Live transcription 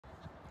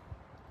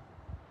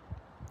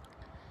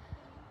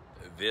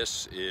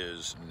This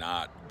is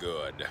not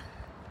good.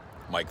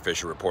 Mike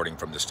Fisher reporting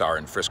from the Star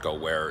in Frisco,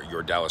 where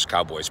your Dallas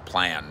Cowboys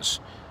plans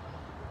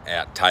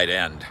at tight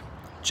end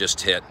just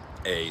hit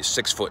a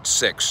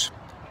 6'6"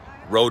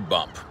 road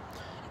bump.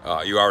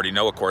 You already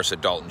know, of course,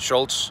 that Dalton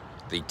Schultz,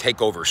 the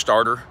takeover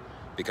starter,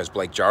 because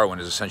Blake Jarwin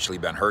has essentially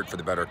been hurt for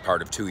the better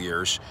part of 2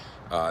 years,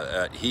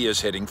 he is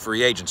hitting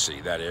free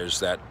agency. That is,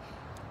 that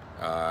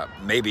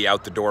maybe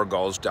out the door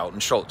goes Dalton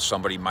Schultz.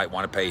 Somebody might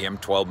want to pay him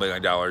 $12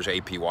 million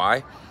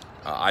APY.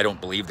 I don't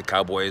believe the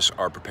Cowboys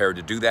are prepared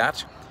to do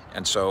that,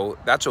 and so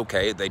that's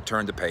okay. They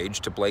turned the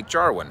page to Blake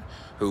Jarwin,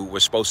 who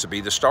was supposed to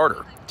be the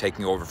starter,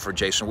 taking over for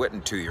Jason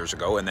Witten 2 years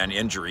ago, and then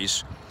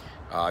injuries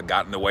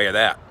got in the way of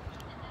that.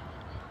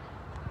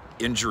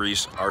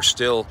 Injuries are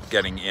still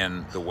getting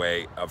in the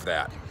way of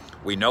that.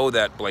 We know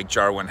that Blake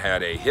Jarwin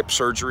had a hip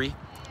surgery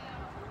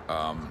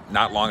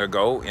not long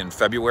ago in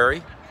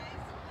February.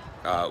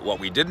 What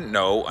we didn't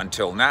know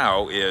until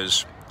now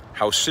is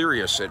how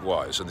serious it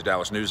was. In the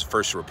Dallas News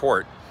first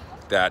report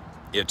that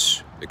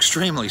it's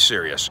extremely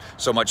serious,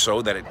 so much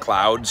so that it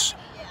clouds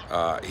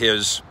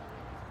his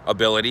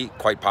ability,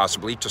 quite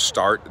possibly, to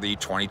start the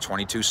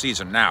 2022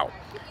 season. Now,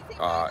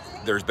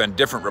 there's been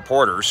different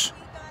reporters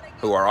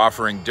who are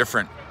offering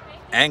different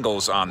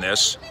angles on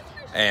this,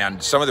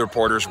 and some of the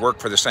reporters work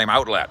for the same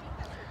outlet.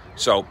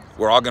 So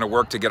we're all going to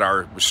work to get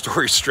our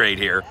story straight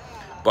here,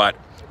 but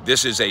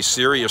this is a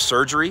serious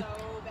surgery.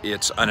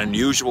 It's an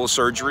unusual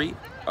surgery,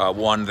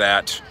 one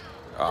that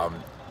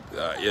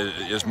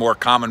is more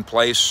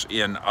commonplace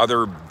in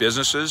other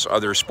businesses,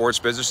 other sports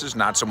businesses,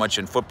 not so much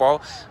in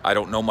football. I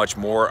don't know much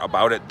more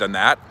about it than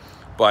that,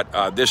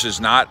 but this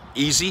is not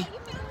easy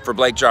for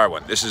Blake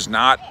Jarwin. This is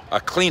not a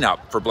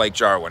cleanup for Blake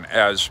Jarwin,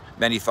 as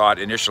many thought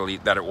initially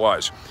that it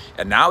was.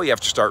 And now you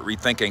have to start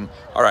rethinking,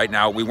 all right,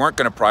 now we weren't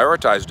going to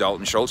prioritize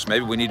Dalton Schultz.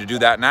 Maybe we need to do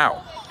that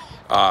now.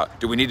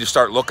 Do we need to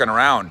start looking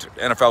around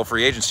NFL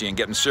free agency and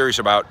getting serious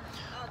about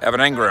Evan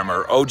Engram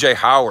or O.J.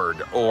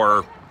 Howard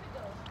or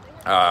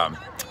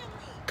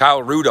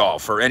Kyle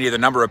Rudolph, or any of the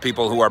number of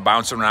people who are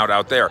bouncing around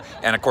out there?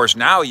 And of course,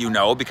 now you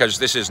know, because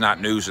this is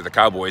not news to the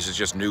Cowboys, it's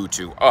just new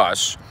to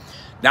us.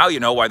 Now you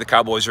know why the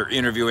Cowboys are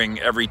interviewing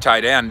every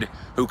tight end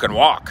who can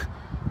walk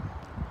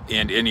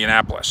in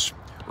Indianapolis.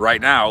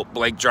 Right now,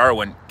 Blake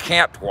Jarwin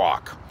can't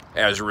walk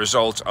as a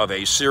result of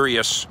a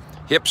serious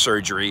hip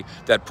surgery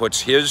that puts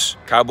his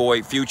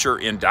Cowboy future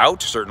in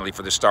doubt, certainly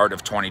for the start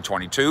of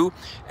 2022,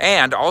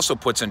 and also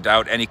puts in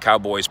doubt any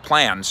Cowboys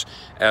plans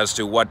as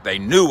to what they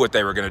knew what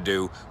they were going to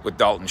do with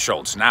Dalton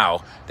Schultz.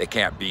 Now they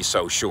can't be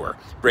so sure.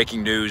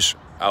 Breaking news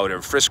out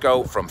of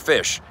Frisco from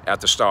Fish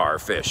at the Star.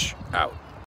 Fish out.